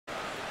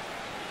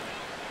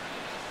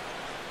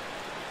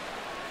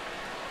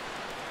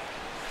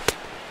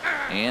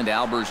And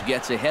Albers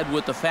gets ahead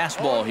with the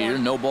fastball here.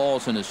 No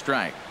balls and a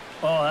strike.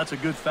 Oh, that's a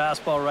good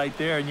fastball right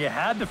there. And you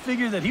had to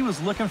figure that he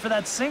was looking for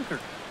that sinker.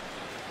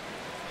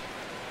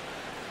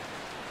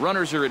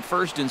 Runners are at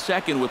first and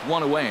second with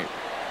one away.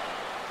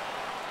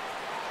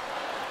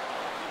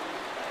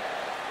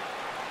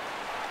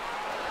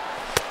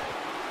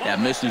 That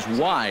misses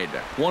wide.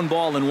 1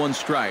 ball and 1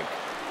 strike.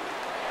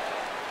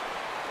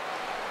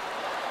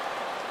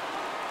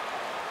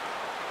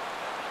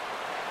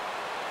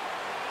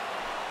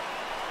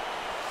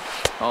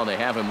 Oh, they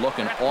have him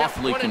looking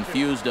awfully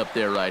confused up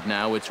there right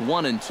now. It's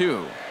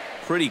 1-2.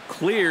 Pretty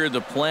clear the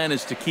plan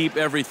is to keep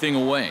everything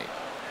away.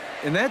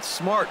 And that's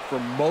smart for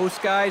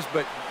most guys,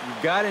 but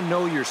you've got to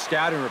know your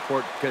scouting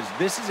report because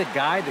this is a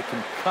guy that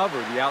can cover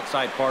the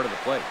outside part of the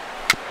plate.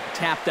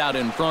 Tapped out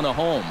in front of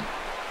home.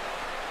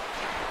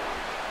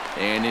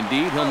 And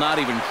indeed, he'll not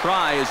even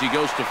try as he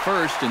goes to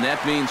first, and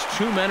that means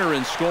 2 men are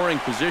in scoring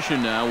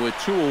position now with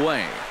 2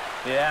 away.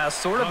 Yeah,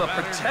 sort of a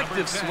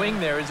protective swing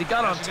there as he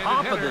got on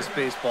top of this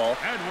baseball.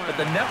 But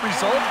the net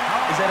result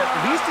is that at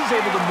least he's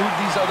able to move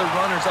these other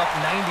runners up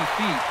 90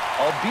 feet,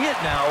 albeit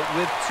now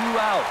with 2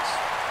 outs.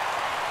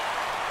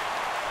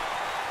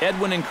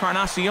 Edwin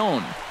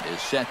Encarnacion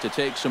is set to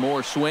take some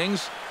more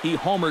swings. He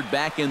homered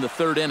back in the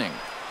 3rd inning.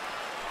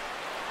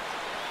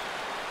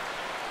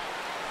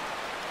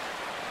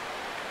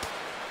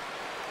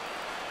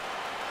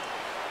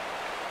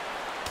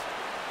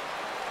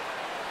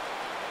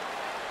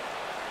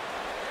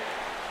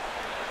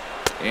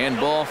 And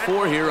ball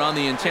 4 here on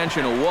the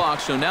intentional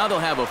walk, so now they'll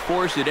have a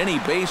force at any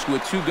base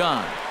with 2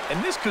 gone.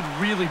 And this could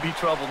really be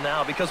trouble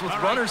now because with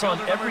runners on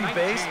every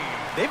base,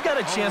 they've got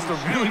a chance to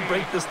really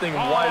break this thing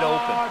wide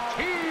open.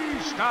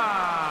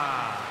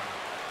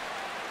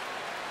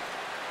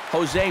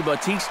 Jose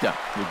Bautista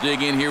will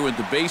dig in here with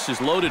the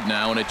bases loaded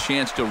now and a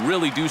chance to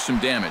really do some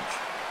damage.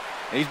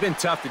 He's been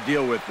tough to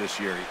deal with this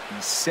year.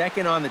 He's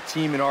 2nd on the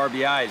team in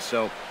RBIs,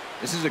 so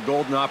this is a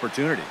golden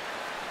opportunity.